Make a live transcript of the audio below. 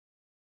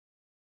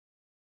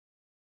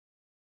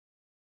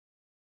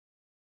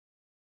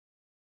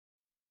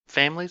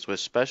Families with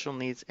special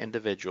needs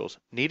individuals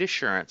need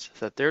assurance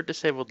that their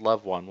disabled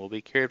loved one will be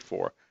cared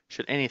for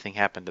should anything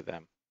happen to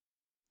them.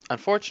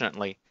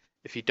 Unfortunately,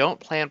 if you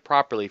don't plan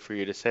properly for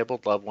your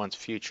disabled loved one's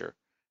future,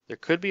 there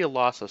could be a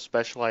loss of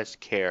specialized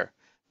care,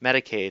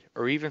 Medicaid,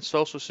 or even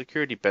Social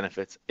Security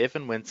benefits if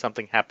and when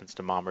something happens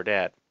to mom or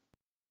dad.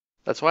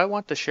 That's why I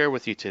want to share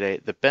with you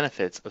today the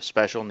benefits of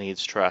special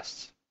needs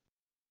trusts.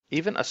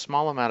 Even a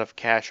small amount of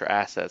cash or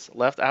assets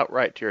left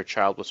outright to your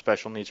child with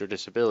special needs or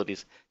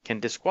disabilities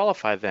can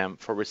disqualify them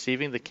for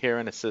receiving the care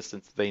and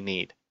assistance they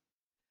need.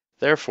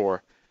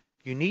 Therefore,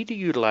 you need to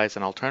utilize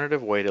an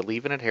alternative way to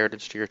leave an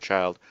inheritance to your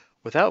child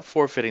without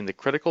forfeiting the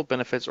critical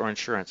benefits or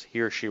insurance he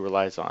or she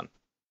relies on.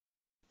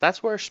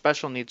 That's where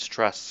special needs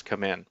trusts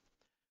come in.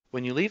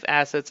 When you leave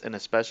assets in a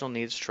special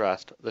needs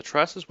trust, the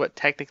trust is what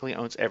technically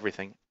owns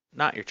everything,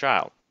 not your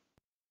child.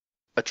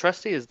 A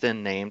trustee is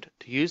then named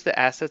to use the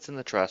assets in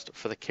the trust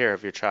for the care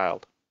of your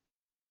child.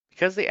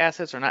 Because the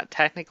assets are not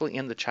technically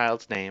in the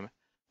child's name,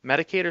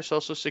 Medicaid or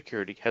Social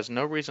Security has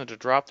no reason to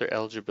drop their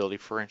eligibility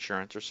for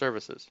insurance or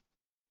services.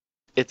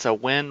 It's a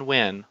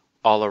win-win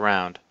all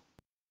around.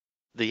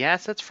 The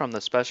assets from the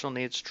Special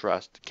Needs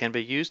Trust can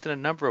be used in a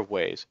number of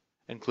ways,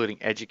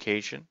 including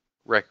education,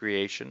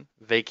 recreation,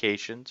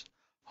 vacations,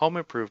 home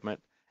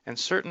improvement, and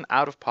certain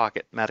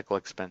out-of-pocket medical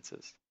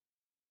expenses.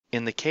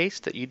 In the case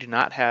that you do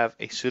not have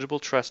a suitable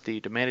trustee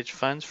to manage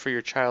funds for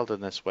your child in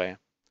this way,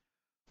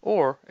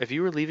 or if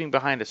you are leaving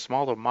behind a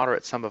small or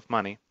moderate sum of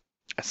money,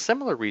 a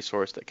similar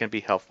resource that can be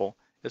helpful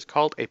is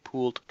called a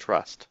pooled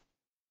trust.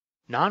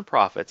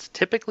 Nonprofits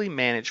typically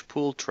manage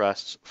pooled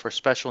trusts for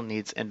special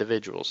needs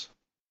individuals.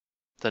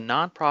 The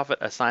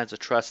nonprofit assigns a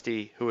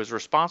trustee who is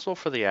responsible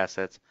for the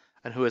assets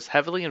and who is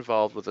heavily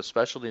involved with the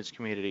special needs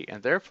community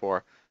and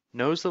therefore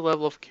knows the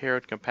level of care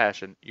and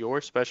compassion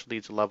your special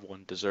needs loved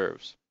one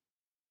deserves.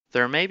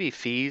 There may be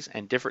fees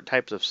and different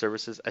types of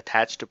services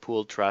attached to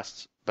pooled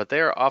trusts, but they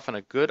are often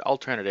a good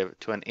alternative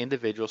to an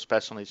individual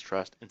special needs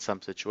trust in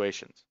some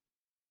situations.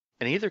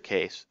 In either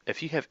case,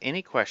 if you have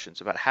any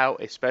questions about how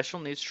a special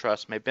needs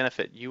trust may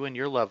benefit you and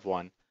your loved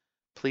one,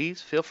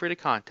 please feel free to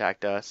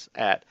contact us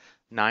at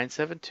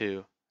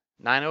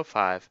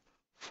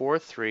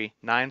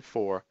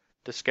 972-905-4394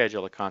 to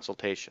schedule a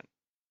consultation.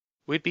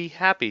 We'd be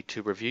happy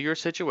to review your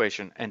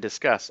situation and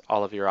discuss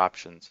all of your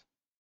options.